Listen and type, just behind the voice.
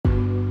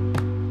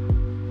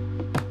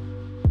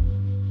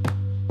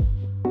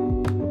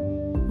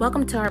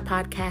Welcome to our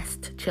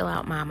podcast, Chill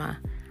Out Mama.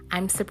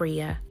 I'm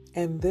Sabria.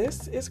 And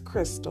this is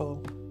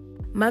Crystal.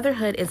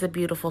 Motherhood is a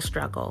beautiful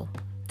struggle.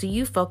 Do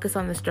you focus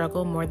on the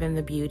struggle more than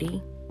the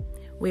beauty?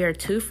 We are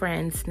two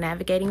friends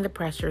navigating the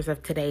pressures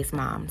of today's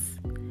moms.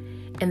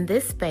 In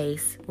this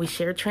space, we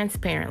share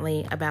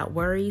transparently about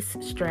worries,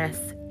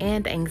 stress,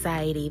 and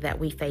anxiety that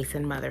we face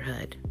in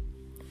motherhood.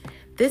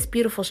 This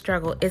beautiful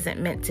struggle isn't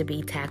meant to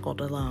be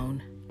tackled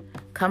alone.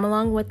 Come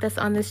along with us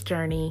on this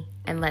journey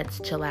and let's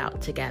chill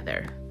out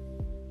together.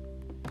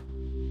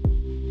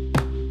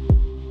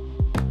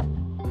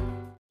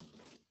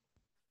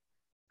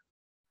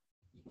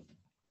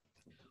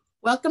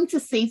 Welcome to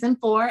season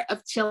 4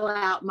 of Chill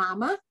Out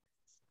Mama.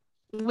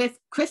 With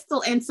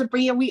Crystal and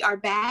Sabria, we are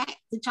back.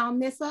 Did y'all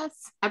miss us?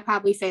 I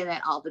probably say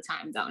that all the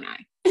time, don't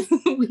I?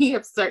 We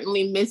have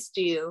certainly missed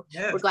you.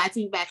 Yes. We're glad to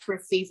be back for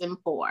season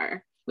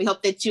 4. We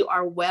hope that you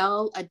are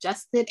well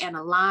adjusted and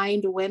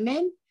aligned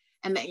women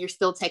and that you're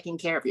still taking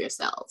care of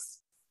yourselves.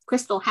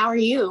 Crystal, how are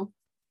you?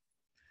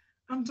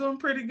 I'm doing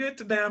pretty good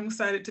today. I'm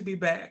excited to be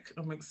back.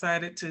 I'm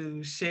excited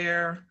to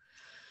share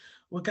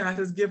what God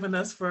has given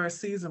us for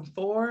season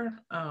 4.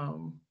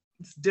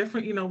 It's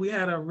different. You know, we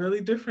had a really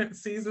different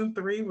season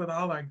 3 with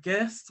all our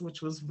guests,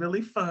 which was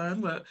really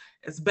fun, but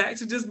it's back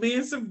to just me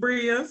and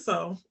Sabria.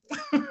 So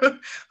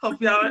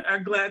hope y'all are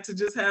glad to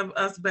just have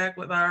us back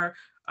with our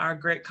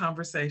great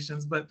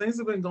conversations, but things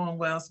have been going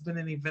well. It's been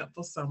an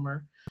eventful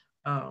summer.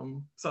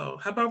 So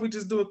how about we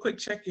just do a quick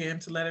check-in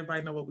to let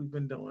everybody know what we've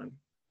been doing?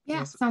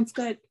 Yeah, sounds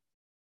good.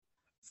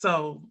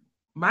 So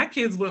my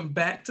kids went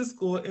back to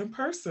school in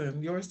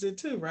person. Yours did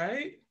too,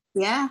 right?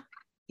 Yeah.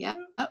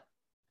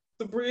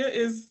 Sabria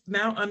is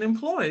now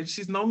unemployed.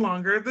 She's no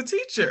longer the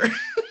teacher.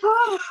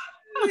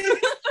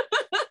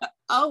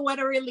 Oh, what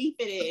a relief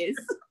it is.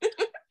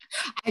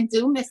 I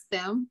do miss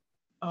them.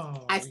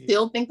 I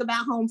still think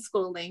about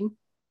homeschooling.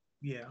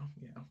 Yeah.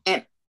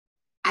 And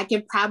I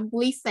can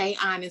probably say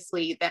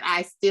honestly that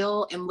I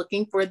still am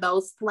looking for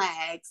those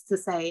flags to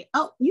say,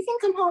 oh, you can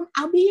come home.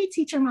 I'll be your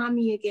teacher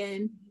mommy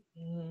again.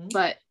 Mm-hmm.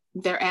 But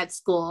they're at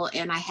school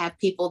and I have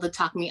people to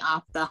talk me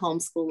off the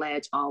homeschool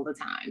edge all the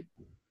time.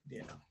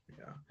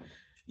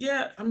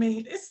 Yeah. I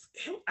mean,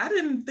 I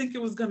didn't think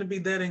it was going to be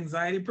that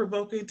anxiety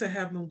provoking to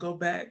have them go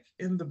back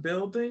in the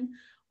building,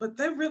 but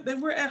they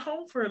were at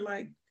home for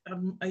like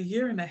a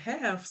year and a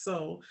half.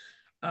 So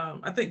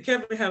I think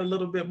Kevin had a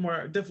little bit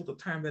more difficult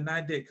time than I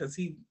did because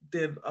he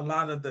did a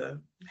lot of the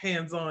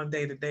hands-on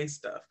day-to-day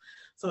stuff.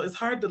 So it's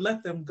hard to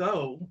let them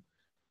go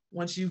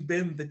once you've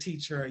been the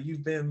teacher,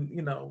 you've been,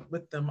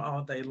 with them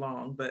all day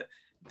long. But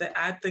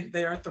I think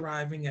they are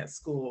thriving at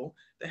school.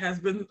 There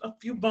has been a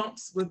few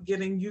bumps with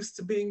getting used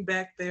to being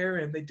back there,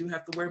 and they do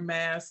have to wear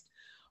masks.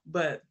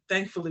 But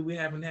thankfully, we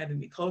haven't had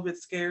any COVID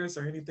scares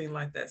or anything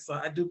like that. So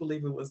I do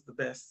believe it was the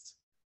best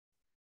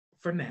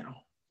for now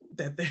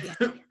that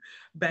they're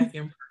back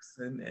in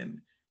person.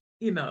 And,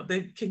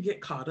 they can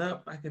get caught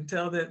up. I can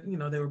tell that,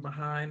 they were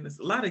behind. A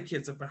lot of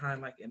kids are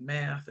behind, like in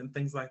math and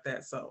things like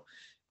that. So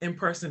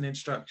in-person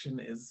instruction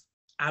is,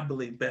 I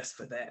believe, best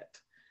for that.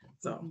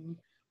 So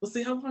we'll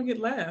see how long it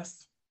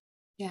lasts.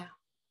 Yeah.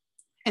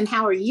 And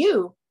how are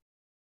you?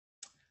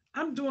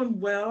 I'm doing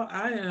well.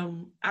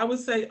 I would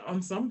say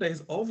on some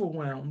days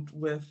overwhelmed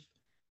with,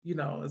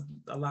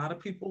 a lot of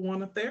people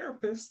want a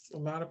therapist. A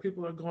lot of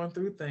people are going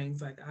through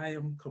things. Like I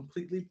am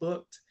completely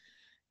booked.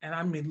 And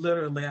I mean,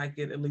 literally, I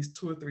get at least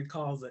 2 or 3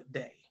 calls a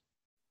day.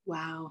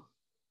 Wow.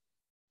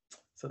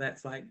 So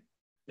that's like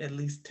at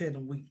least 10 a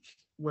week,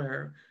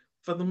 where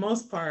for the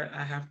most part,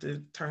 I have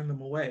to turn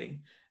them away.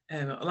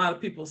 And a lot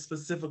of people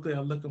specifically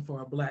are looking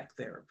for a Black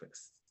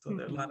therapist. So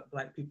there are a lot of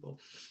Black people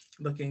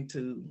looking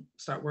to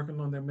start working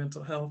on their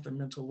mental health and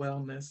mental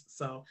wellness.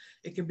 So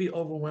it can be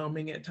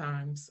overwhelming at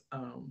times.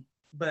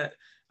 But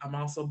I'm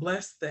also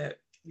blessed that,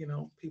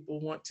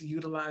 people want to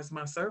utilize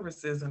my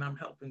services and I'm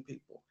helping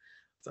people.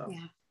 So,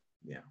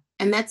 yeah.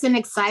 And that's an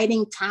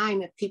exciting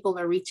time if people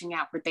are reaching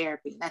out for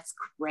therapy. That's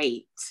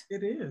great.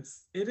 It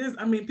is.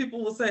 I mean,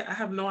 people will say, I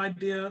have no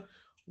idea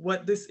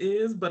what this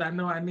is, but I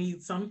know I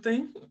need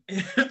something,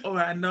 or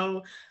I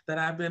know that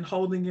I've been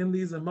holding in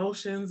these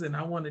emotions and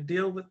I want to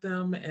deal with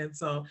them. And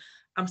so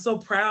I'm so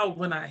proud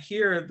when I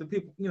hear the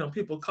people,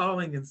 people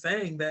calling and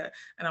saying that,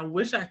 and I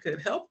wish I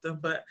could help them,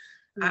 but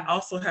I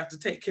also have to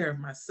take care of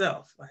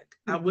myself. Like,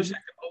 I wish I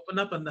could open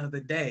up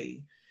another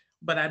day,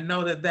 but I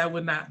know that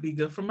would not be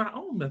good for my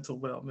own mental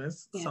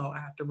wellness. Yeah. So I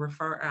have to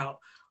refer out.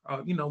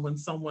 When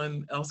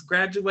someone else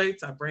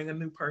graduates, I bring a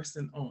new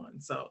person on.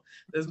 So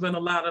there's been a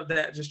lot of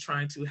that, just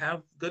trying to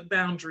have good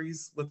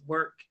boundaries with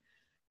work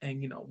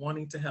and,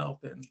 wanting to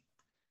help, and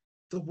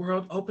the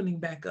world opening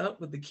back up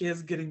with the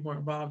kids getting more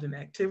involved in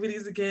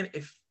activities again.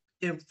 If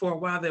for a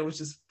while there was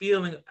just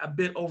feeling a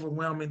bit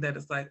overwhelming, that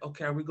it's like,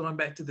 okay, are we going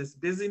back to this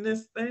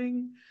busyness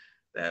thing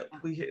that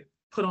we had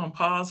put on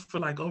pause for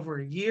like over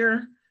a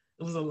year?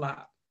 It was a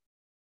lot.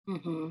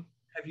 Mm-hmm.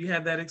 Have you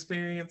had that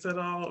experience at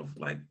all of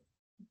like?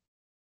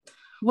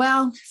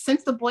 Well,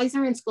 since the boys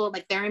are in school,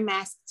 like they're in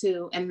mask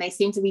too, and they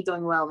seem to be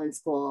doing well in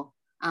school.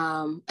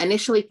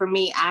 Initially for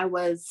me, I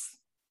was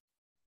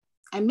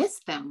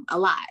missed them a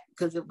lot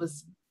because it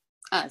was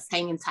us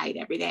hanging tight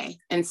every day.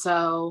 And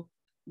so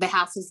the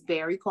house is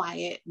very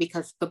quiet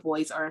because the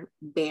boys are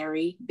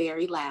very,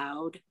 very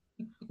loud.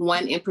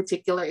 One in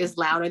particular is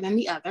louder than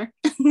the other.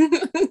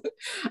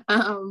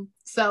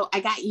 So I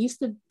got used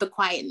to the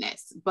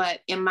quietness, but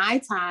in my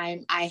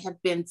time, I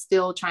have been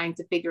still trying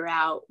to figure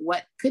out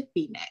what could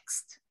be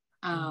next.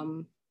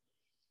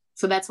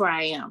 So that's where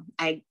I am.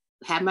 I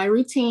have my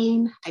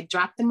routine. I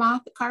drop them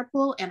off at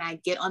carpool and I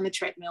get on the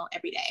treadmill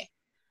every day.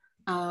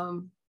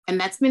 And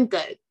that's been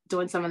good,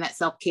 doing some of that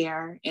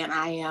self-care. And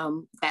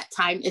that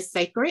time is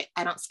sacred.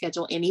 I don't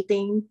schedule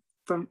anything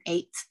from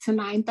 8 to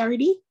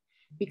 9:30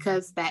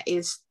 because that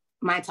is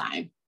my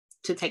time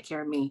to take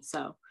care of me.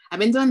 So I've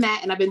been doing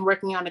that, and I've been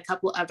working on a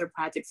couple other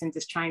projects and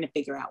just trying to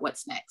figure out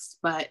what's next.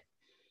 But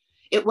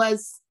it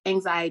was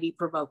anxiety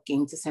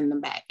provoking to send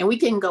them back. And we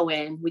couldn't go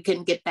in. We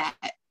couldn't get that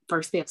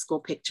first day of school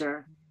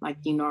picture like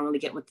you normally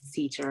get with the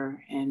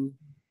teacher. And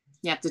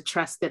you have to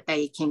trust that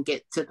they can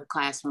get to the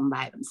classroom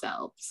by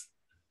themselves.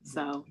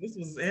 So this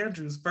was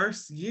Andrew's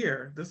first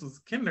year. This was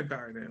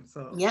kindergarten.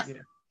 So yep.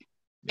 Yeah.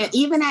 And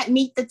even at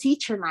Meet the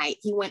Teacher night,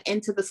 he went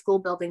into the school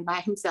building by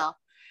himself.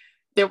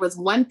 There was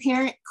one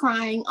parent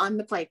crying on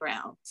the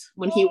playground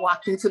when he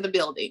walked into the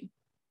building.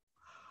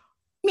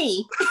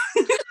 Me.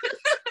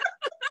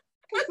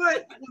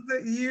 Was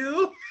it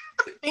you?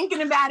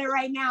 Thinking about it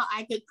right now,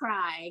 I could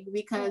cry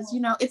because,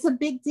 it's a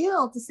big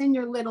deal to send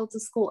your little to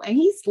school. And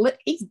he's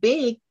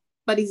big,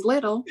 but he's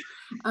little.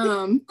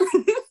 And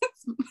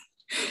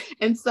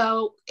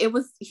so it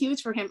was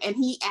huge for him. And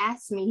he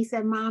asked me, he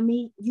said,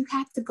 "Mommy, you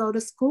have to go to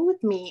school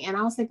with me." And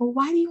I was like, "Well,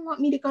 why do you want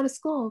me to go to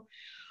school?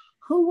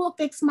 Who will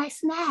fix my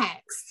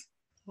snacks?"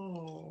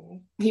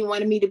 Oh. He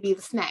wanted me to be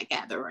the snack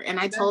gatherer. And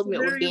I told him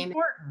it was being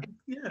important.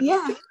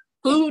 Yeah.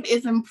 Food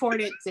is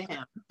important to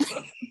him.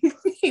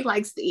 He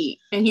likes to eat,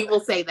 and he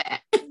will say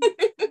that.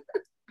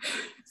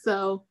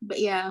 So, but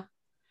yeah.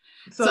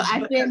 So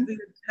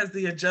has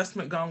the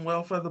adjustment gone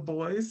well for the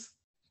boys?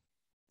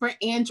 For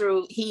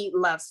Andrew, he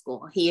loves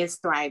school. He is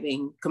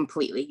thriving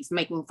completely. He's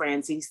making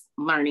friends. He's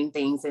learning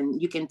things,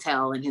 and you can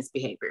tell in his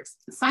behaviors.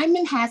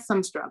 Simon has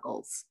some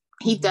struggles.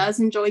 He does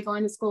enjoy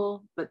going to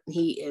school, but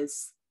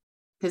his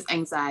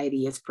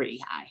anxiety is pretty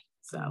high.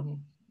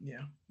 So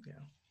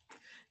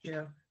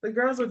Yeah. The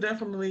girls are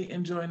definitely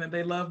enjoying it.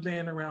 They love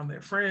being around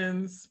their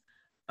friends.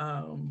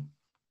 I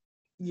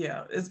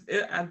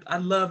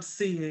love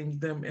seeing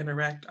them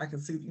interact. I can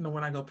see,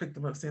 when I go pick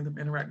them up, seeing them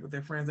interact with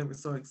their friends. They were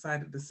so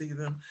excited to see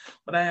them.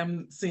 But I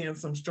am seeing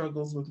some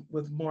struggles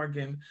with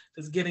Morgan,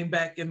 just getting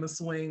back in the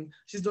swing.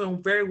 She's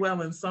doing very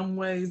well in some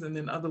ways, and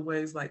in other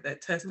ways, like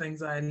that test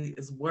anxiety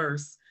is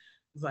worse.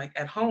 It's like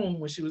at home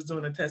when she was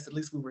doing a test, at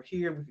least we were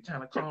here, we could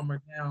kind of calm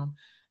her down.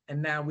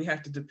 And now we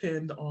have to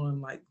depend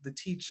on like the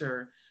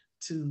teacher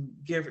to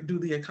do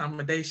the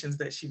accommodations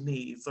that she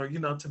needs, or,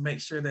 to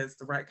make sure that it's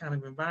the right kind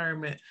of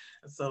environment.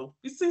 And so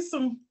we see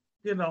some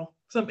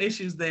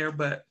issues there,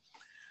 but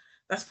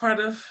that's part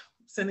of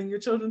sending your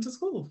children to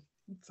school.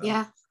 So,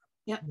 yeah.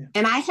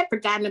 And I had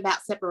forgotten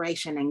about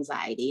separation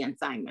anxiety in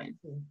Simon.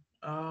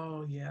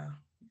 Oh, yeah.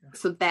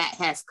 So that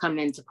has come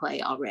into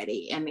play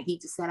already. And he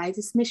just said, "I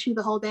just miss you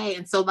the whole day."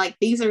 And so like,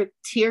 these are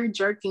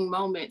tear-jerking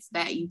moments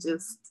that you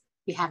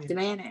have to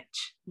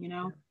manage,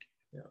 Yeah.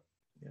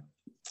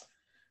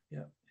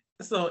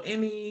 So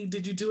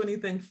did you do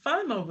anything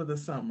fun over the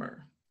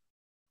summer?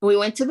 We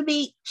went to the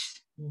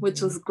beach,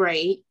 which was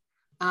great.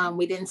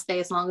 We didn't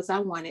stay as long as I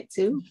wanted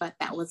to, but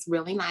that was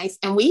really nice.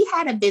 And we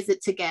had a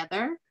visit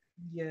together.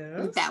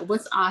 Yeah. That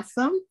was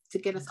awesome to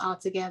get us all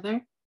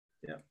together.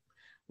 Yeah.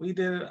 We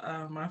did,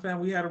 my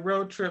family, we had a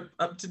road trip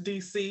up to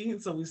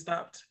DC. So we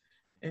stopped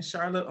in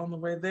Charlotte on the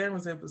way there and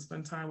was able to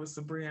spend time with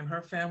Sabria and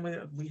her family.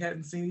 We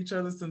hadn't seen each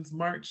other since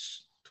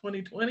March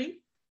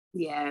 2020.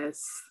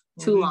 Yes,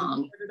 too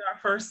long. We did our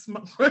first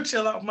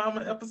Chill Out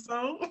Mama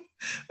episode.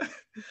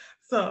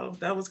 So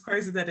that was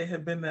crazy that it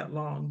had been that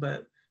long,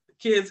 but the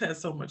kids had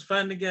so much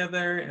fun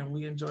together and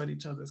we enjoyed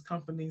each other's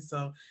company.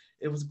 So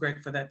it was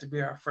great for that to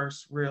be our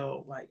first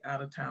real like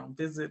out of town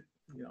visit.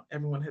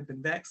 Everyone had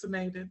been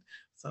vaccinated,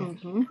 so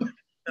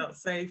felt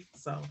safe.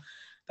 So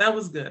that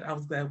was good. I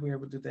was glad we were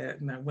able to do that.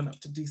 And I went up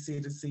to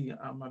DC to see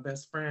my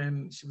best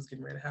friend. She was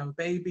getting ready to have a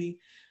baby.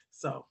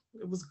 So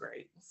it was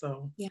great.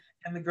 So,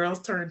 and the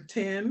girls turned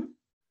 10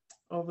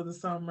 over the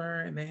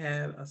summer and they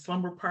had a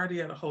slumber party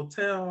at a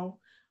hotel.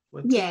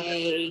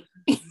 Yay.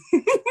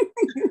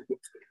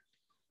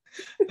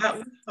 That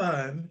was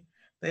fun.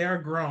 They are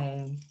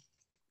grown.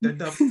 They're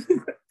double.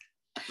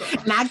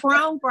 Not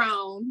grown.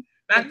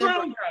 Not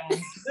grown.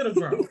 Little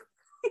grown.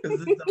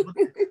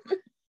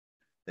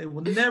 They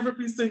will never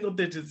be single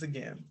digits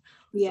again.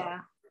 Yeah.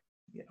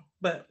 So,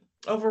 but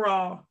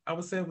overall, I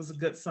would say it was a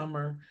good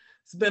summer.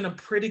 It's been a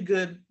pretty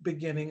good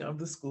beginning of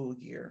the school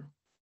year.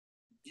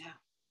 Yeah.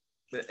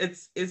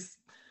 It's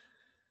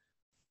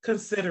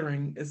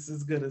considering it's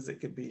as good as it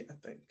could be, I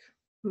think.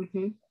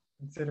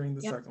 Considering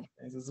the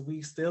circumstances.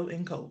 We still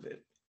in COVID.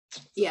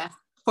 Yeah.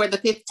 For the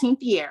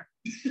 15th year.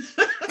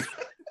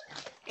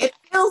 It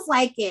feels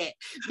like it.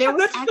 There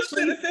was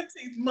actually the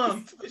 15th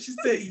month. She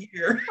said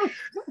year.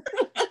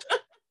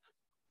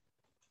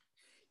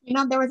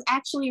 There was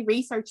actually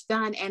research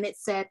done, and it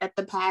said that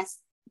the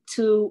past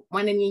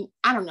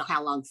I don't know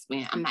how long it's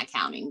been. I'm not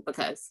counting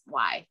because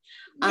why?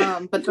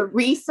 But the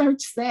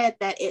research said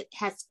that it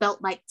has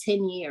felt like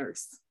 10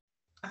 years.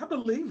 I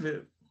believe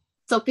it.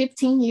 So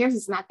 15 years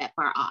is not that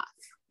far off.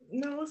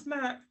 No, it's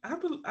not.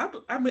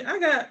 I mean, I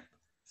got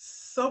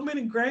so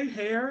many gray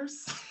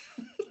hairs.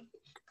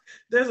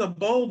 There's a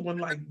bold one,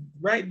 like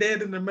right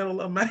dead in the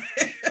middle of my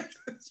head.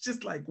 It's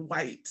just like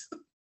white.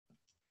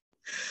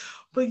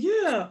 But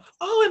yeah.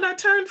 Oh, and I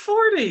turned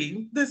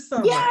 40 this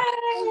summer. Yay!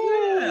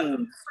 Yeah.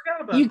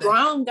 Forgot about you that.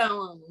 grown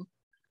gone.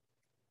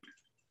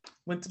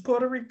 Went to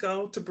Puerto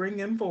Rico to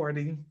bring in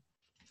 40.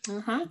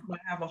 Uh-huh. Might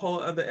have a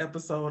whole other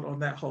episode on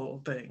that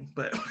whole thing,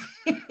 but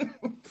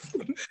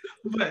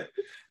but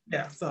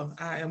yeah, so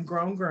I am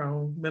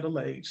grown,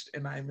 middle-aged,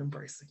 and I am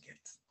embracing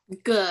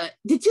it. Good.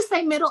 Did you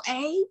say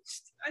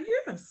middle-aged?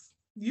 Yes.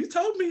 You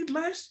told me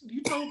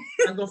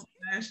I go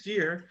last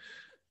year.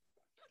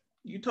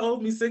 You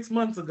told me 6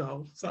 months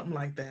ago, something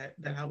like that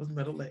I was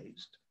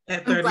middle-aged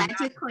at 30. I'm glad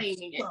you're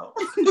claiming it.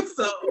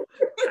 So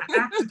I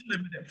have to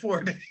limit it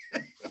 40.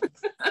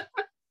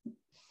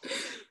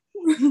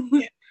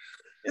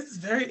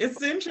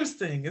 It's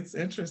interesting. It's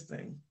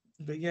interesting.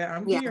 But yeah,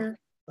 I'm here.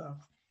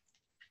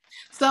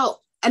 So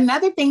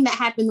another thing that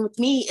happened with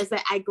me is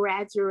that I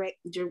graduated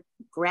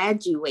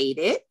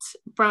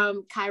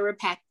from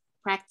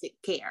chiropractic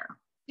care.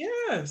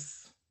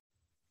 Yes.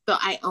 So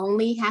I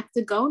only have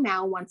to go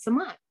now once a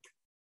month.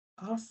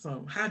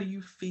 Awesome. How do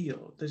you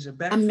feel? Does your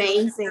back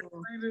amazing?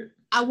 feel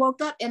I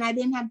woke up and I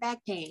didn't have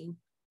back pain.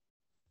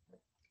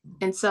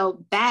 And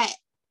so that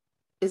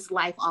is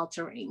life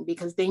altering,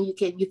 because then you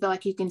feel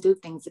like you can do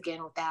things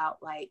again without,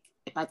 like,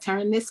 if I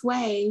turn this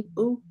way,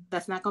 ooh,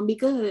 that's not going to be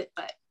good.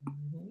 But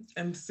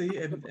and see,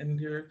 and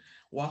you're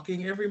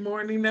walking every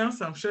morning now,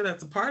 so I'm sure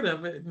that's a part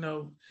of it.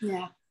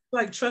 Yeah,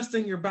 like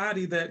trusting your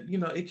body that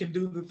it can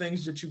do the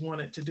things that you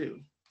want it to do,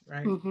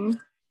 right? Mm-hmm.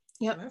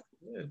 Yep. Well, that's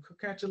good.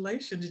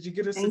 Congratulations. Did you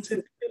get a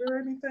certificate or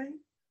anything?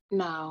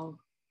 No.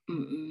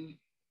 Mm-mm. You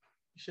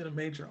should have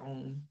made your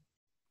own.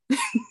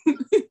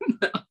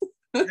 No.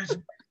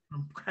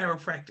 From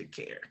chiropractic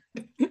care.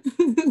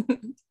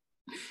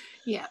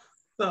 Yeah.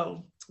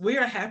 So we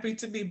are happy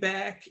to be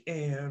back,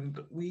 and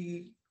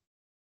we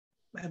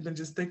have been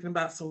just thinking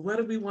about, so what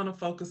do we want to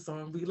focus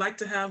on? We like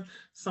to have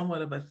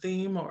somewhat of a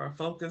theme or a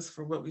focus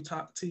for what we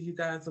talk to you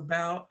guys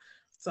about.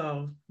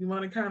 So you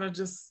want to kind of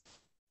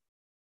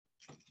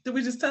did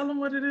we just tell them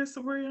what it is,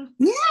 Sabria?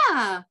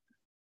 Yeah.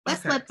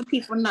 Let's let the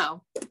people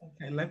know.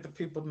 Okay, let the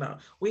people know.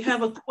 We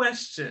have a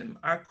question.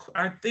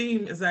 Our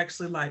theme is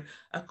actually like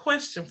a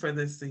question for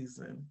this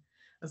season.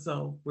 And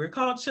so we're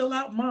called Chill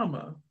Out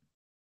Mama,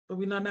 but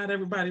we know not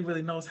everybody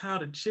really knows how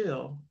to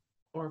chill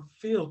or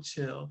feel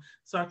chill.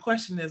 So our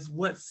question is,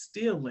 what's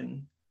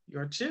stealing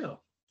your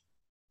chill?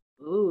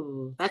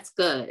 Ooh, that's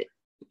good.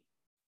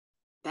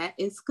 That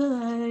is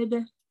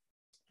good.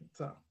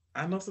 So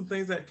I know some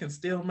things that can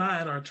steal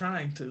mine or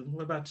trying to.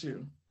 What about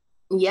you?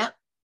 Yep.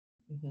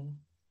 Mm-hmm.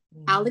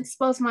 Mm-hmm. I'll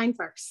expose mine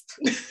first.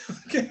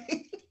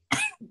 Okay.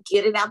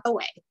 Get it out the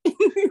way.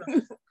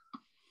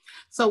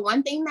 So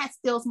one thing that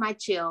steals my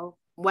chill,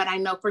 what I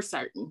know for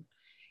certain,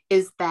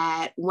 is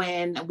that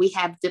when we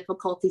have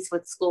difficulties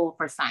with school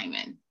for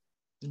Simon,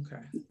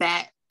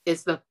 that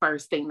is the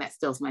first thing that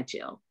steals my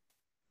chill.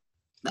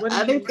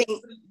 What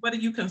do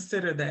you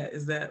consider that?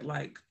 Is that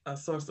like a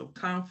source of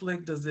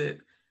conflict?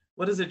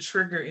 What does it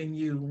trigger in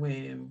you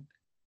when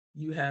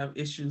you have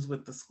issues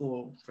with the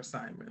school for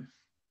Simon?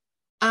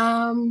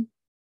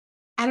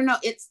 I don't know.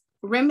 It's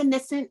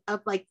reminiscent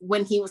of like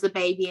when he was a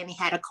baby and he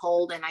had a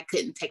cold and I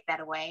couldn't take that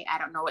away. I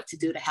don't know what to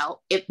do to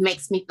help. It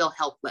makes me feel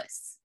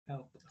helpless.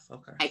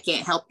 Okay. I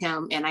can't help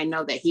him, and I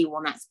know that he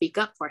will not speak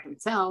up for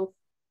himself.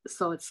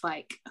 So it's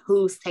like,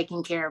 who's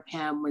taking care of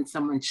him when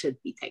someone should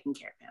be taking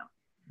care of him?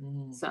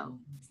 Mm-hmm. So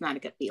it's not a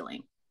good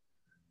feeling.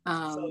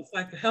 So it's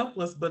like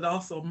helpless, but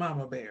also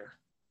mama bear.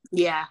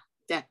 Yeah,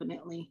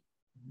 definitely.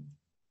 Mm-hmm.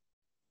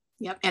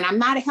 Yep. And I'm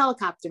not a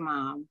helicopter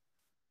mom.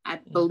 I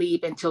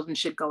believe in children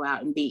should go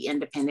out and be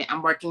independent.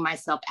 I'm working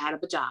myself out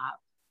of a job.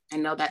 I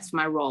know that's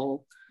my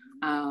role,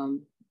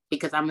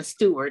 because I'm a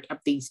steward of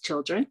these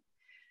children.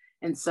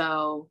 And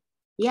so,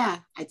 yeah,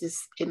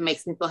 it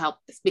makes me feel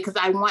helpless because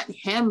I want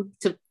him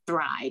to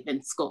thrive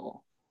in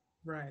school.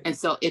 Right. And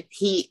so if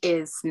he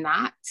is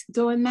not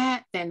doing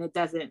that, then it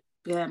doesn't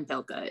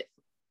feel good.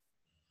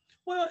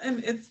 Well,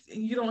 and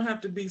you don't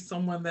have to be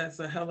someone that's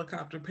a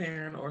helicopter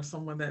parent or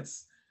someone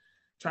that's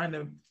trying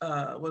to,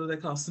 what do they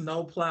call,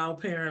 snowplow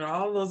parent, or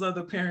all those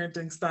other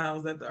parenting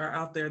styles that are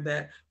out there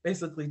that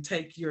basically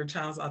take your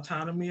child's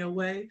autonomy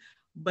away.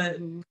 But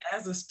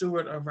as a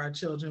steward of our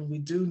children, we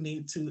do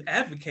need to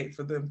advocate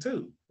for them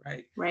too,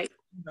 right? Right.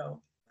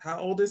 How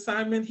old is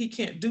Simon? He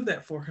can't do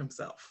that for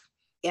himself.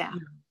 Yeah.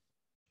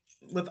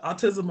 With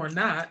autism or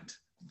not,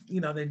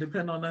 they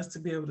depend on us to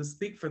be able to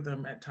speak for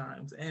them at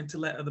times and to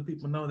let other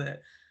people know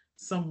that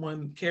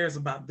someone cares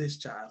about this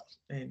child.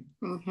 And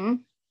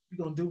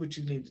you're gonna do what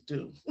you need to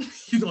do.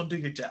 You're gonna do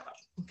your job.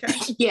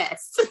 Okay.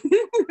 Yes.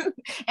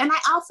 And I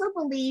also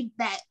believe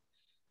that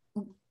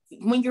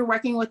when you're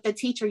working with the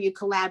teacher, you're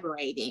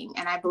collaborating.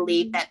 And I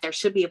believe that there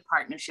should be a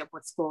partnership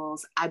with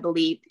schools. I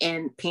believe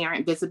in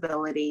parent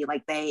visibility.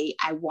 Like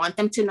I want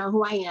them to know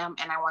who I am,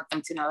 and I want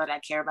them to know that I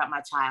care about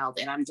my child,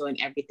 and I'm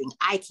doing everything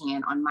I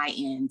can on my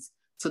end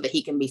so that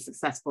he can be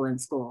successful in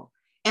school.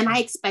 And I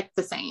expect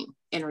the same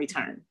in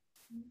return.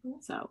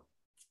 So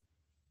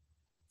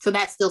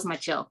that stills my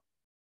chill.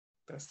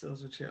 That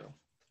stills your chill.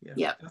 Yeah.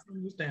 Yep. That's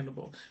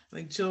understandable. I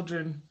think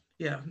children,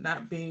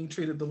 not being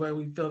treated the way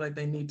we feel like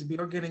they need to be,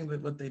 or getting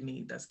what they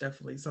need. That's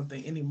definitely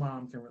something any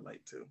mom can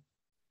relate to.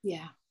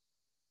 Yeah.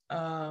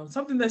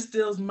 Something that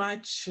steals my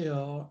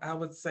chill, I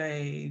would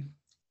say,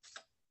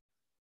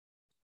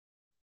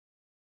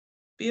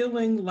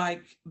 feeling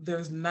like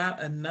there's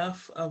not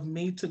enough of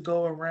me to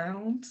go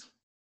around.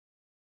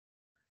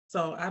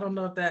 So I don't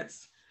know if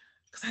that's,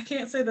 because I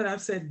can't say that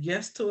I've said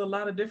yes to a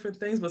lot of different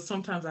things, but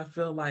sometimes I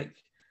feel like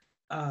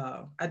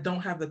I don't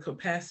have the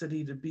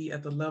capacity to be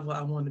at the level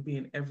I want to be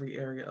in every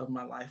area of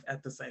my life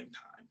at the same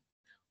time,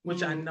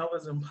 which I know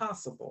is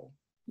impossible.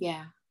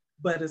 Yeah.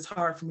 But it's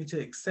hard for me to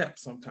accept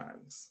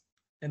sometimes.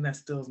 And that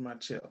stills my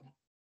chill.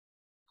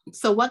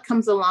 So what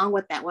comes along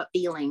with that? What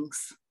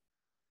feelings?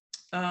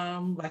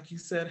 Like you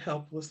said,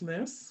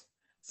 helplessness.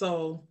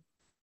 So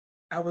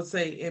I would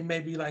say it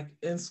may be like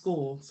in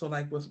school. So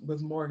like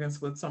with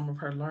Morgan's, with some of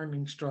her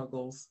learning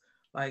struggles,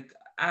 like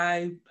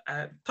I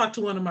talked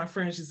to one of my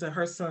friends. She said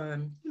her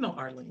son,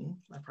 Arlene,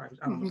 I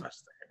don't know if I should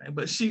say her name,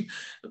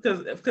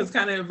 but because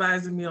kind of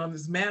advising me on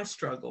his math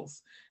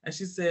struggles. And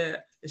she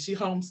said she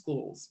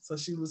homeschools. So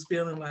she was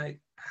feeling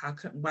like,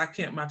 why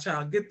can't my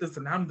child get this?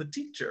 And I'm the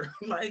teacher,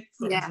 like,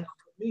 so it's not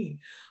for me.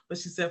 But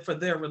she said for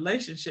their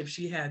relationship,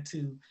 she had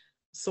to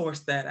source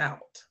that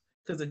out,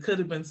 because it could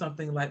have been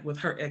something like with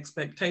her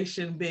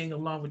expectation being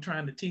along with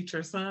trying to teach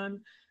her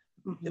son.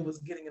 It was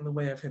getting in the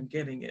way of him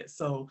getting it.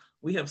 So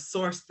we have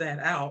sourced that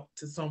out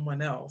to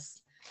someone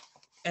else.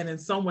 And in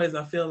some ways,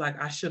 I feel like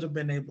I should have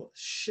been able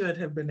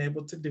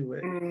to do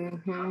it.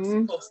 I'm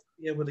supposed to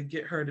be able to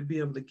get her to be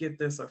able to get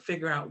this, or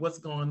figure out what's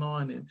going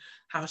on and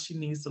how she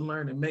needs to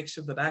learn, and make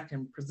sure that I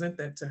can present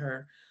that to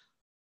her.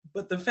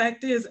 But the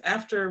fact is,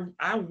 after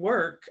I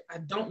work, I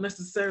don't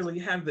necessarily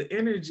have the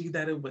energy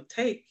that it would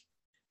take,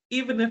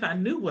 even if I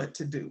knew what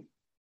to do.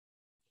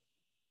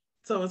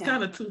 So it's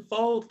kind of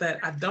twofold, that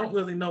I don't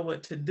really know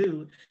what to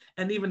do.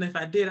 And even if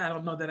I did, I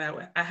don't know that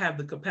I have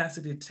the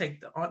capacity to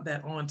take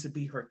that on to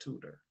be her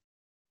tutor.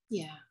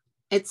 Yeah.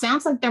 It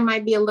sounds like there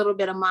might be a little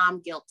bit of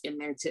mom guilt in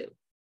there too.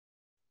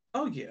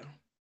 Oh, yeah.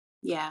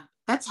 Yeah.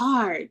 That's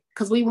hard,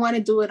 because we want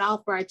to do it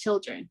all for our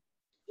children.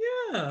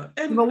 Yeah.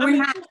 And but we're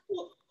not.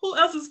 Who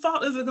else's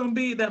fault is it going to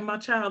be that my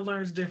child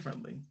learns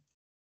differently?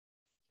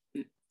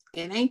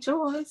 It ain't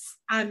yours.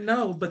 I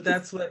know, but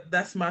that's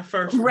my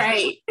first.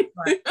 Right.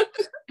 Like,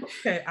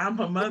 okay, I'm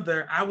her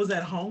mother. I was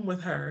at home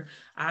with her.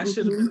 I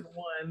should have been the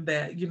one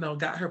that,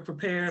 got her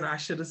prepared. I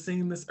should have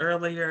seen this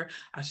earlier.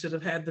 I should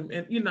have had them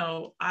in,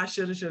 I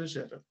should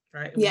have,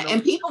 right? Yeah,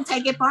 and people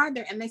take it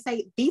farther and they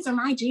say, these are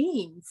my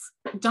genes.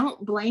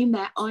 Don't blame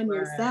that on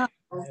yourself.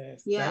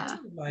 Yes, yeah.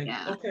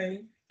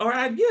 Okay. Or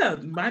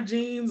my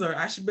genes, or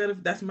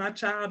that's my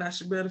child. I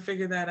should be able to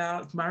figure that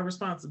out. It's my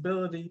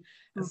responsibility.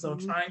 And so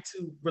trying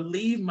to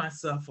relieve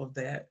myself of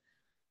that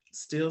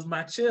steals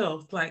my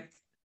chill. Like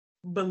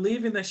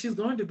believing that she's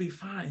going to be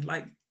fine,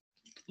 like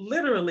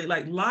literally,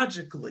 like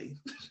logically.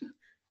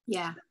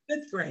 Yeah.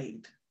 5th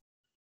grade.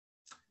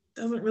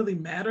 Doesn't really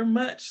matter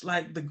much,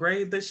 like the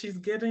grade that she's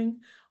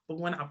getting. But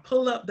when I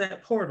pull up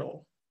that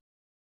portal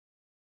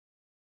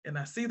and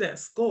I see that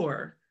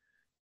score,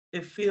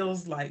 it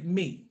feels like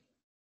me.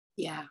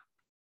 Yeah.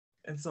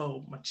 And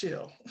so my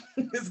chill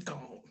is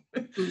gone.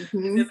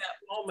 In that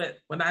moment,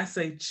 when I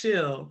say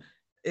chill,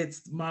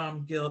 it's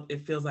mom guilt.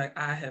 It feels like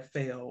I have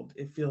failed.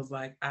 It feels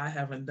like I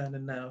haven't done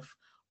enough,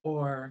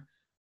 or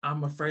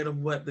I'm afraid of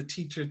what the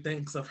teacher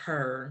thinks of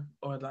her,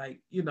 or like,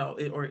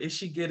 or is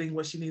she getting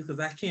what she needs? Because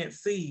I can't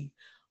see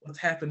what's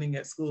happening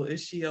at school.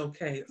 Is she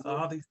okay? So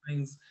all these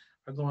things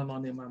are going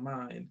on in my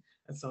mind.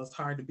 And so it's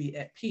hard to be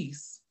at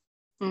peace.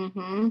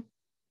 And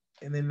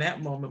in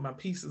that moment, my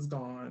peace is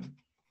gone.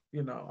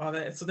 All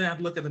that. So then I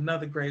look at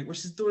another grade where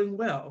she's doing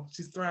well,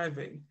 she's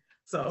thriving.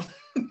 So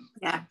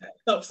that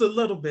helps a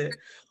little bit.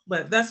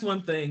 But that's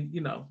one thing,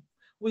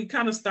 we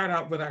kind of start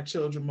out with our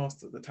children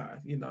most of the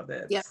time,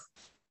 that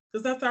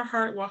because that's our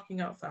heart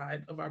walking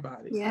outside of our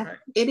body. Yeah, right?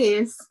 It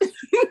is.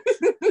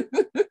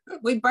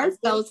 We birth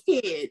those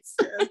kids.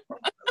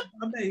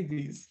 My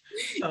babies.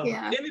 So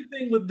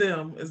anything with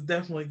them is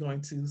definitely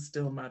going to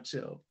steal my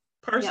chill.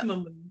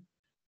 Personally,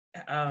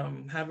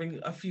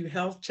 having a few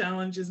health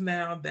challenges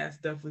now, that's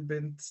definitely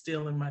been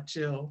stealing my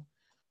chill.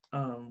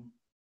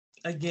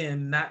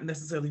 Again, not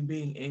necessarily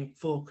being in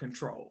full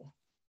control.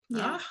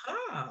 Don't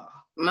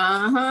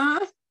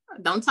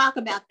talk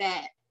about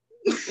that.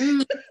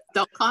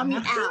 Don't call me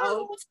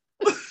out.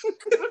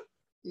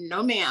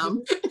 No,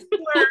 ma'am.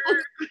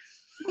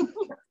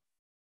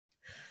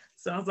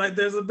 Sounds like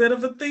there's a bit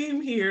of a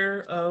theme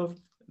here of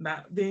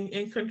not being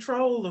in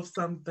control of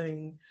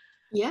something.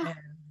 Yeah. And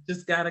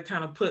just got to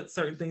kind of put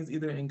certain things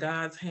either in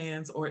God's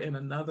hands or in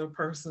another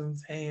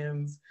person's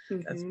hands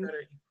that's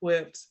better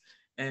equipped.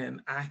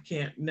 And I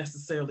can't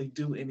necessarily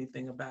do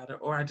anything about it,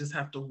 or I just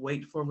have to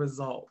wait for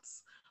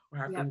results, or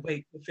I have to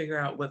wait to figure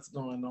out what's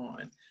going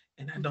on.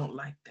 And I don't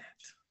like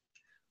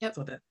that.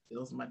 So that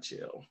feels my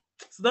chill.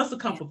 So that's a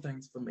couple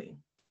things for me.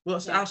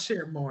 Well, I'll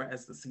share more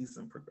as the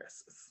season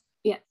progresses.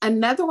 Yeah.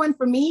 Another one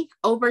for me,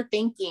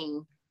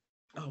 overthinking.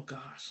 Oh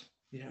gosh.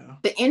 Yeah.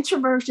 The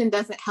introversion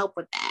doesn't help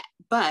with that,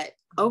 but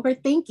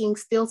overthinking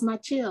steals my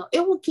chill.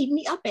 It will keep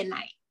me up at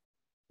night.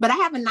 But I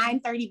have a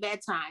 9:30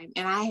 bedtime,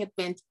 and I have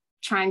been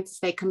trying to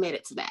stay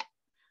committed to that.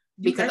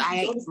 Because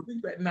I go to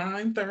sleep at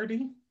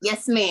 9:30.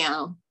 Yes,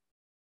 ma'am.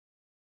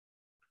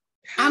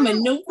 I'm a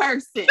new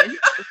person.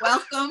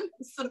 Welcome,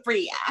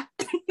 Sabria.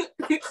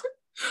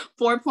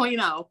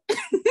 4.0.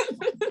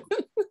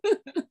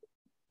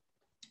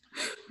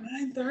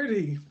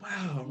 9:30.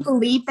 Wow.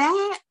 Believe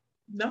that?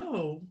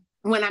 No.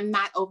 When I'm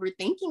not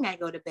overthinking, I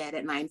go to bed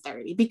at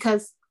 9:30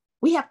 because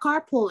we have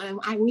carpool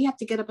and we have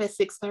to get up at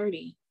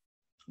 6:30.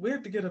 We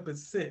have to get up at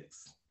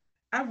 6.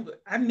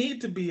 I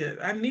need to be and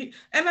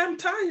I'm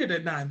tired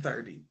at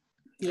 9:30.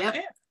 Yep.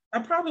 I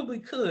probably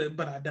could,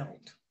 but I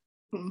don't.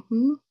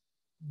 Mm-hmm.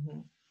 Mm-hmm.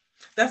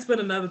 That's been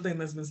another thing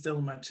that's been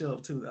stealing my chill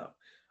too, though.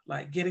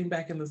 Like getting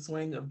back in the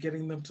swing of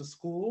getting them to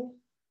school.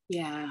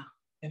 Yeah.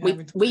 And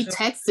we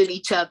texted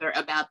each other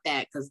about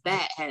that because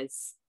that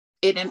has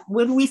it.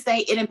 What do we say?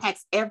 It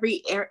impacts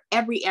every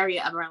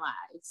area of our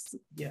lives.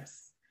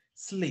 Yes,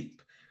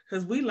 sleep,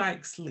 because we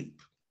like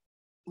sleep.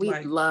 We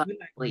love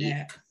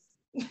sleep.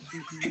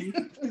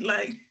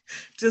 Like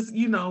just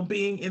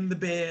being in the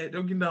bed,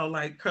 or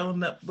like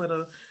curling up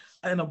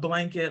in a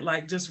blanket,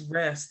 like just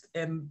rest.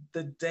 And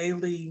the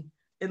daily,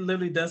 it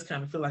literally does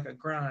kind of feel like a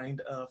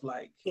grind of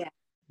like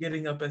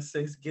getting up at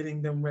 6,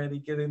 getting them ready,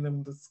 getting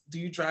them do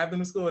you drive them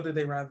to school, or do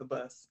they ride the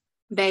bus?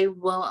 They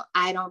will.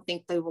 I don't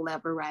think they will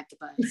ever ride the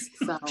bus.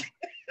 So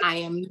I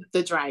am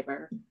the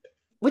driver,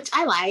 which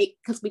I like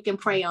because we can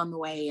pray on the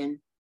way. And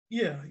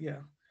yeah.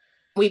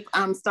 We've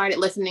started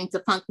listening to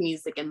funk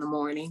music in the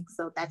morning,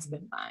 so that's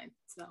been fun.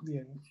 So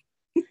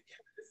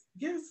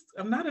yes,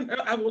 I'm not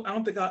I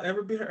don't think I'll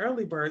ever be an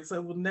early bird, so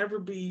it will never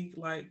be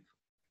like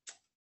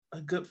a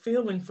good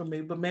feeling for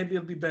me. But maybe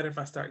it'll be better if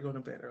I start going to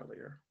bed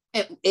earlier.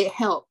 It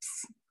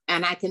helps,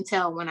 and I can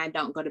tell when I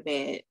don't go to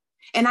bed.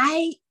 And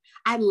I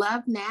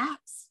love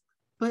naps,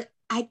 but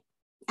I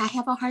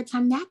have a hard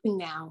time napping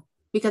now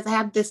because I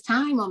have this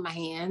time on my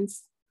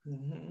hands.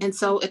 Mm-hmm. And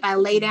so if I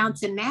lay down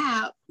to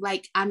nap,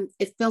 like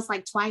it feels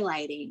like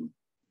twilighting.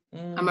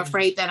 I'm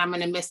afraid that I'm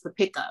going to miss the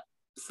pickup.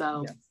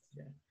 So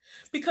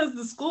because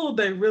the school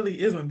day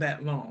really isn't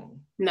that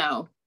long.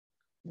 No.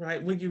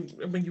 Right. When you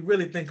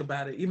really think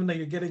about it, even though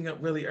you're getting up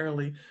really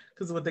early,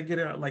 because what they get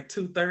out like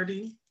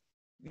 2:30,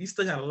 you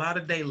still got a lot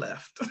of day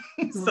left.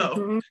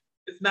 So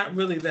it's not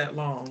really that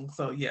long.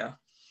 So yeah.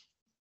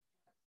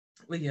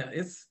 But yeah,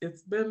 it's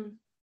been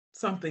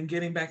something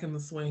getting back in the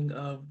swing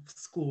of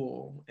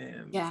school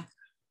and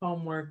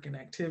homework and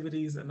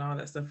activities and all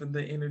that stuff, and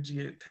the energy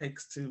it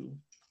takes to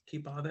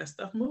keep all that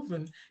stuff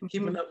moving,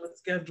 keeping up with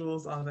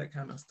schedules, all that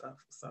kind of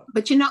stuff. So,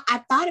 but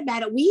I thought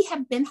about it. We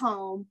have been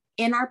home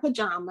in our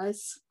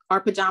pajamas, our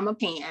pajama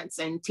pants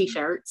and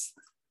t-shirts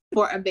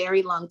for a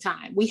very long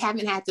time. We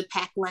haven't had to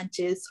pack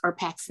lunches or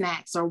pack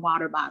snacks or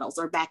water bottles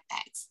or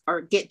backpacks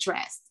or get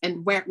dressed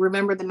and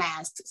remember the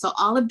masks. So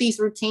all of these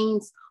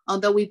routines,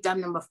 although we've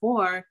done them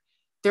before,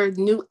 there are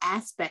new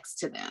aspects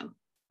to them.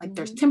 Like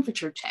there's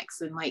temperature checks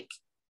and we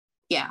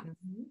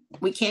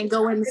can't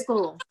go into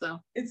school. So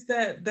it's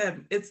that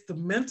it's the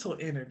mental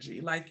energy.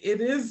 Like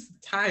it is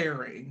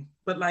tiring,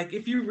 but like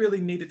if you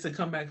really needed to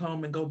come back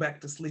home and go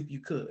back to sleep, you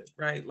could,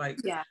 right? Like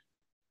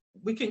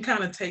we can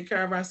kind of take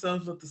care of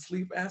ourselves with the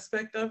sleep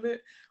aspect of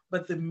it,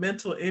 but the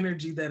mental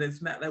energy that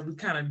it's not that we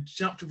kind of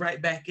jumped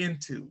right back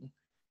into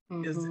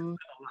is a lot.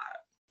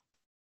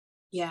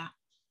 Yeah.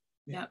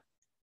 Yep.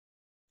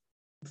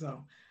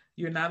 So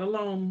you're not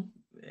alone.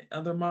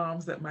 Other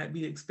moms that might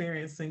be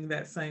experiencing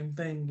that same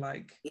thing,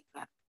 like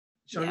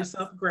show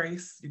yourself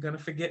grace. You're gonna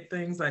forget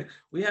things. Like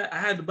I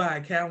had to buy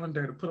a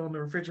calendar to put on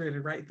the refrigerator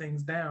to write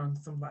things down.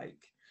 So I'm like,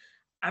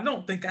 I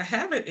don't think I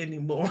have it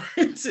anymore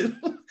to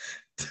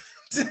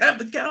have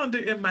the calendar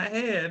in my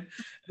head.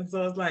 And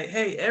so it's like,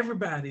 hey,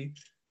 everybody,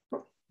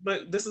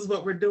 but this is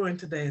what we're doing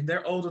today. And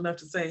they're old enough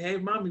to say, hey,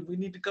 mommy, we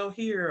need to go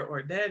here,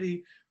 or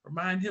daddy,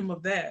 remind him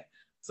of that.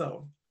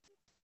 So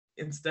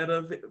instead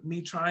of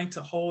me trying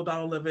to hold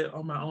all of it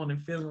on my own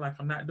and feeling like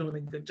I'm not doing a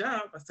good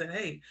job, I said,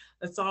 hey,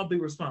 let's all be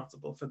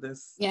responsible for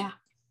this. Yeah.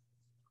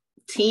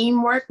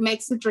 Teamwork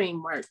makes the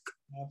dream work.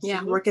 Absolutely.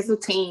 Yeah, work as a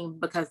team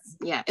because,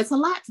 it's a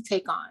lot to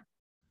take on.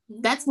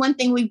 That's one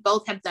thing we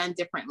both have done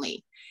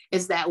differently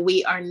is that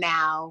we are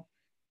now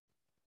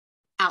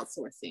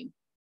outsourcing.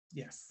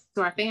 Yes.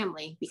 To our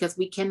family because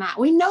we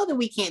know that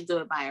we can't do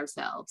it by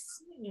ourselves.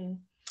 And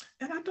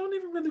I don't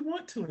even really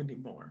want to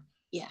anymore.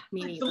 Yeah,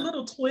 me like neither. the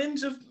little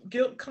twinge of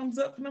guilt comes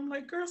up, and I'm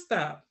like, girl,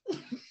 stop.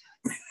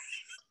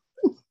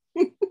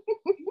 You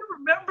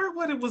remember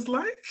what it was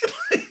like?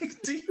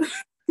 Like, you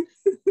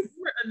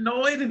were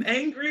annoyed and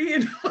angry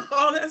and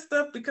all that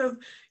stuff because,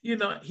 you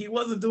know, he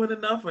wasn't doing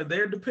enough or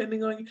they're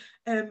depending on you.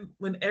 And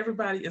when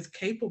everybody is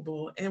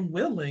capable and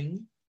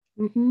willing,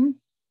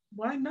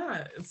 why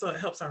not? And so it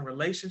helps our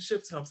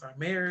relationships, helps our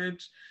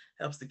marriage,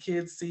 helps the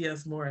kids see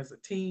us more as a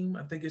team.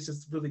 I think it's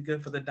just really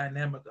good for the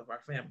dynamic of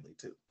our family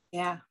too.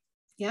 Yeah.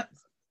 Yep.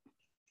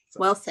 So,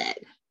 well said.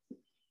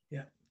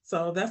 Yeah.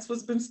 So that's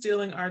what's been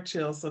stealing our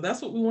chill. So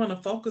that's what we want to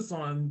focus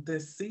on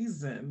this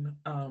season.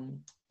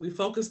 We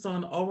focused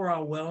on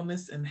overall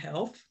wellness and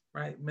health,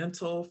 right?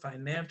 Mental,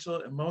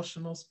 financial,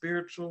 emotional,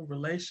 spiritual,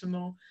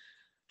 relational,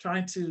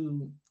 trying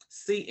to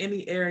see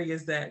any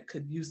areas that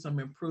could use some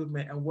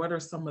improvement and what are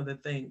some of the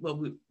things.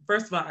 Well,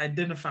 first of all,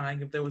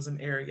 identifying if there was an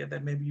area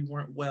that maybe you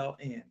weren't well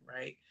in,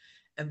 right?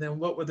 And then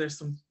what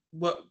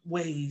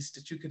ways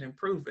that you could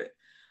improve it?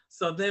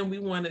 So then we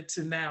wanted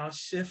to now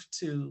shift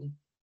to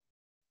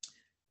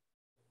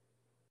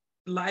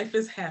life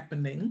is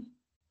happening.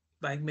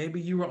 Like maybe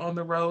you were on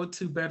the road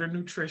to better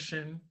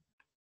nutrition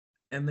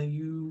and then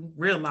you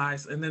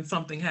realize, and then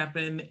something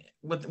happened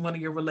with one of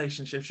your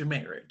relationships, your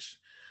marriage.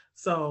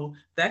 So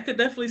that could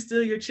definitely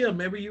steal your chill.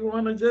 Maybe you were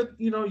on a good,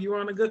 you're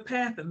on a good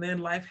path and then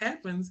life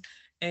happens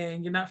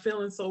and you're not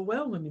feeling so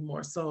well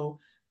anymore. So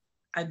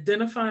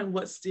identifying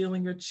what's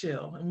stealing your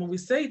chill. And when we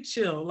say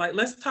chill, like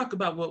let's talk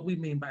about what we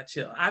mean by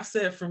chill. I've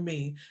said for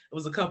me, it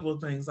was a couple of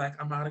things like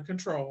I'm out of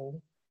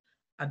control.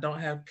 I don't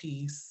have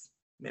peace.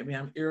 Maybe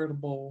I'm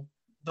irritable.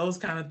 Those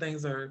kind of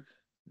things are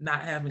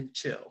not having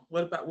chill.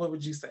 What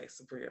would you say,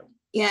 Sabria?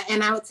 Yeah,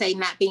 and I would say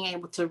not being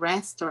able to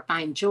rest or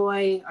find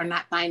joy or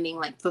not finding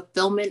like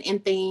fulfillment in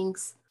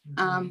things.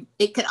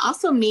 It could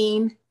also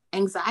mean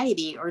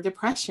anxiety or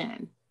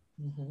depression,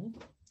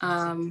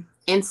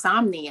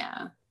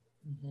 insomnia,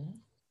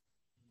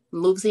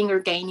 losing or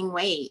gaining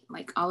weight,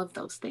 like all of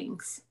those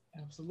things.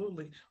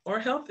 Absolutely. Or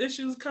health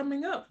issues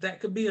coming up. That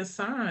could be a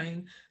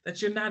sign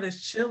that you're not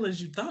as chill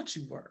as you thought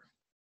you were.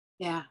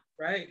 Yeah.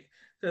 Right?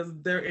 Because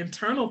there are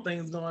internal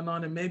things going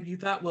on. And maybe you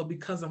thought, well,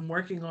 because I'm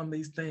working on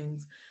these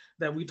things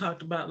that we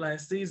talked about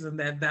last season,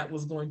 that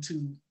was going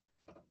to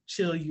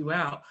chill you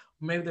out.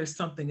 Maybe there's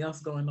something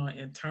else going on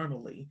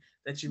internally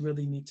that you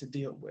really need to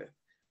deal with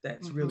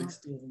that's really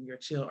stealing your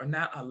chill or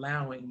not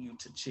allowing you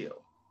to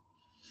chill.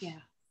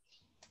 Yeah.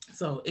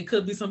 So it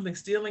could be something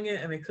stealing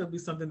it, and it could be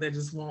something that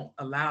just won't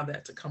allow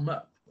that to come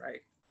up,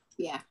 right?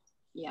 Yeah.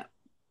 Yeah.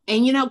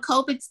 And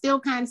COVID still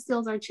kind of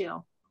steals our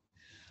chill.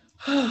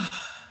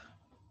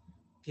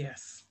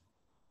 Yes.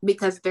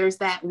 Because there's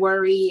that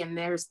worry and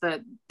there's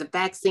the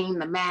vaccine,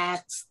 the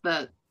masks,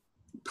 the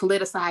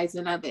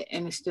politicizing of it.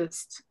 And it's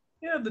just.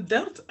 Yeah, the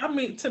Delta,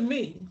 to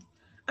me,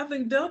 I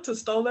think Delta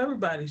stole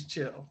everybody's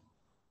chill.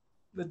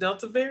 The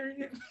Delta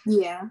variant.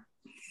 Yeah.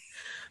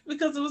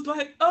 Because it was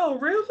like, oh,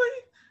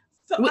 really?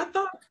 So I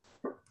thought.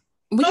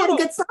 We had a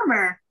good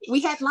summer.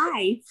 We had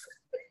life.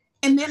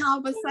 And then all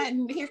of a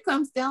sudden, here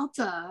comes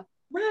Delta.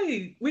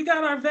 Right. We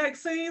got our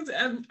vaccines.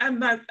 And I'm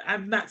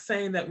not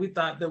saying that we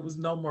thought there was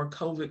no more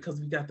COVID because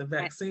we got the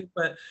vaccine,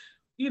 but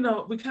we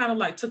kind of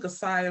like took a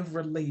sigh of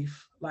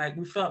relief. Like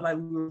we felt like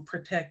we were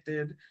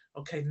protected.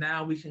 Okay,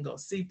 now we can go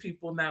see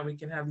people. Now we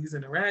can have these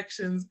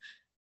interactions.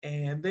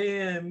 And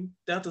then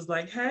Delta's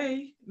like,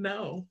 hey,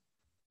 no.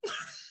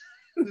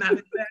 Not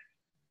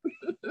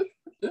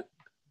exactly.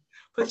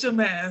 Put your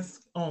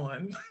mask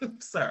on,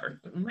 sir,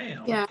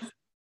 ma'am. Yeah.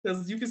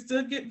 Because you can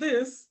still get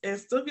this and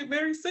still get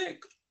very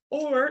sick,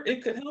 or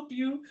it could help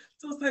you.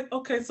 So it's like,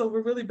 okay, so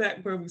we're really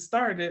back where we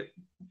started,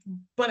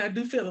 but I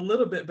do feel a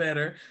little bit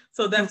better.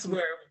 So that's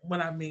where,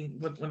 when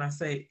I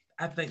say,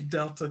 I think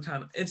Delta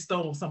it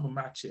stole some of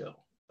my chill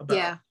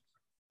about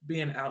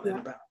being out and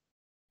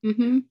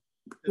about.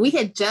 We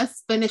had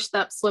just finished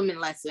up swimming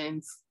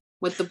lessons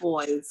with the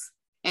boys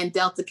and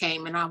Delta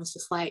came and I was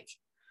just like,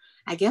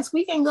 I guess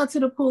we can't go to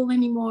the pool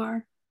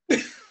anymore.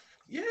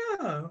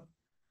 Yeah.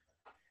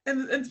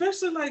 And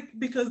especially like,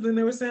 because then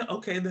they were saying,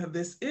 okay, that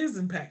this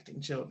is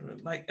impacting children.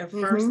 Like at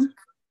first,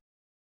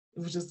 it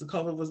was just the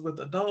COVID was with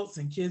adults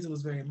and kids, it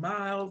was very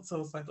mild. So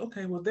it's like,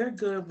 okay, well, they're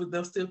good, but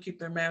they'll still keep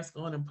their mask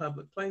on in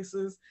public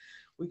places.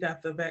 We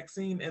got the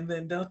vaccine, and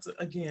then Delta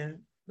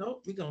again,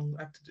 nope, we're going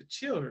after the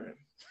children.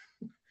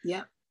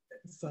 Yeah.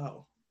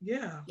 So,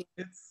 yeah,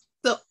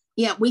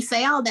 we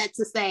say all that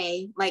to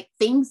say, like,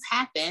 things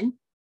happen,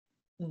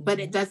 but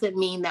it doesn't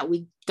mean that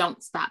we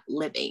don't stop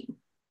living.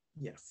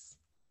 Yes.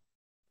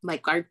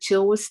 Like our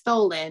chill was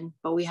stolen,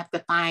 but we have to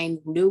find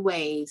new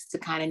ways to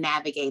kind of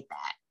navigate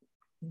that.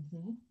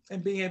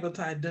 And being able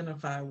to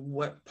identify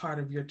what part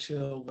of your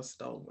chill was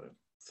stolen.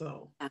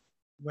 So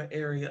what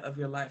area of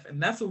your life.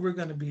 And that's what we're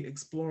going to be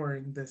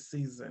exploring this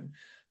season.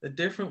 The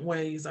different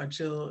ways our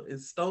chill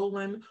is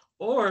stolen,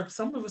 or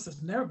some of us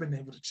have never been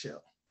able to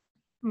chill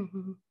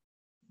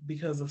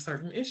because of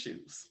certain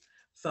issues.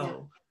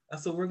 So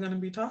that's what we're going to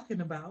be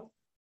talking about.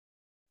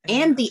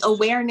 And the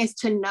awareness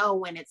to know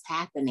when it's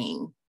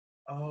happening.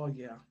 Oh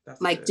yeah,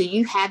 that's like, good. do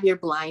you have your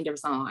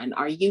blinders on?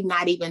 Are you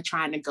not even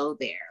trying to go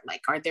there?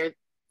 Like,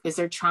 is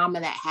there trauma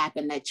that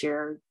happened that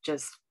you're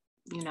just,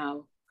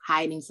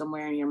 hiding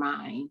somewhere in your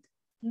mind?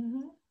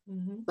 Mm-hmm.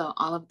 Mm-hmm. So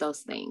all of those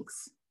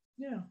things.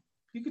 Yeah,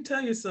 you can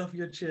tell yourself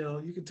you're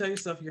chill. You can tell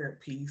yourself you're at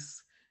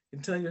peace. You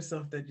can tell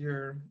yourself that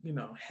you're,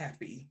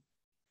 happy.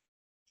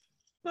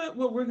 But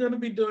what we're going to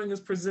be doing is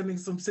presenting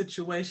some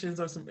situations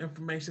or some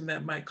information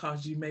that might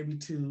cause you maybe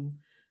to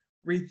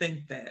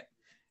rethink that.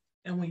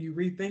 And when you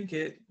rethink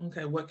it,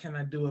 okay, what can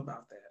I do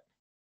about that?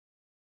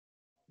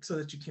 So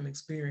that you can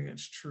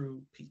experience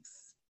true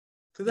peace.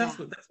 So that's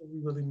what we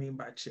really mean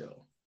by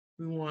chill.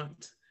 We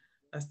want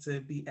us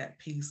to be at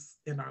peace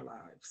in our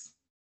lives.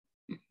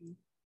 Mm-hmm.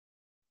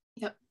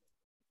 Yep.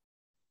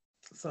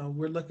 So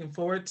we're looking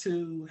forward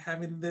to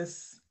having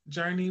this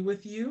journey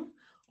with you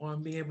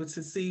on being able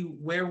to see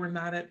where we're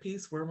not at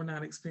peace, where we're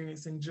not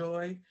experiencing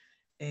joy,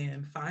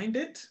 and find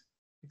it,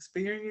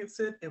 experience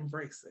it,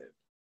 embrace it.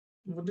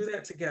 We'll do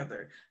that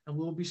together, and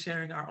we'll be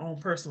sharing our own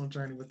personal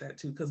journey with that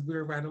too, because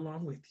we're right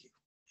along with you.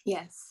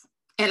 Yes.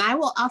 And I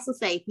will also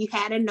say, if you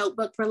had a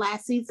notebook for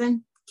last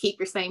season, keep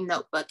your same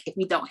notebook. If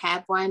you don't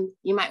have one,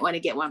 you might want to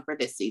get one for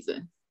this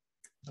season.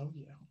 Oh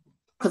yeah.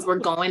 Because we're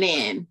going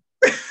in.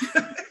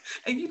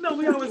 And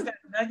we always got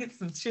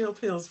nuggets and chill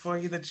pills for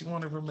you that you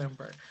want to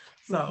remember.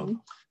 So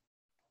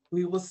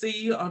we will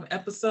see you on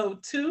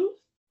episode 2.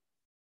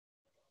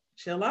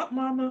 Chill out,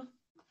 mama.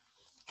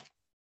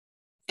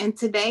 And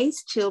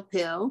today's chill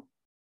pill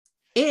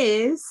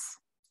is,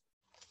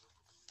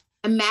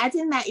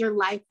 imagine that your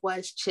life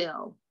was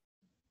chill.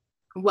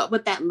 What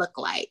would that look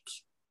like?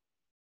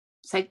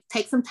 So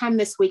take some time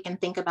this week and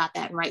think about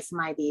that and write some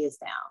ideas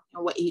down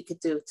and what you could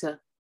do to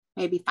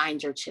maybe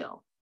find your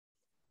chill.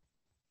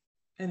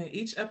 And in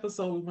each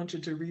episode, we want you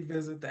to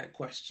revisit that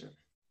question.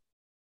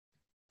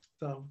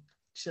 So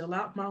chill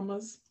out,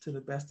 mamas, to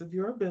the best of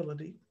your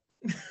ability.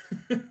 If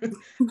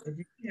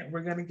you can't,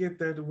 we're going to get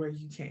there to where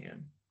you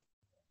can.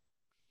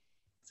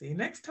 See you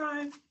next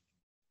time.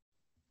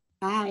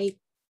 Bye.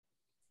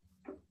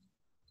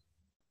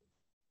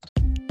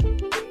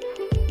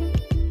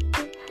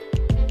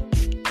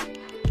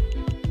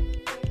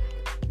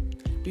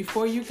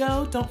 Before you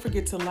go, don't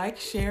forget to like,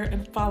 share,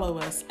 and follow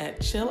us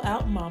at Chill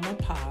Out Mama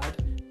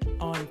Pod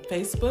on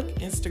Facebook,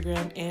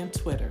 Instagram, and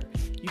Twitter.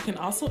 You can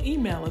also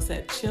email us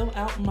at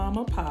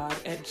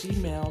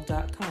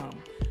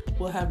chilloutmamapod@gmail.com.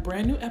 We'll have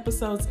brand new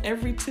episodes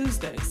every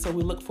Tuesday, so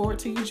we look forward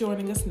to you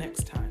joining us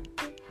next time.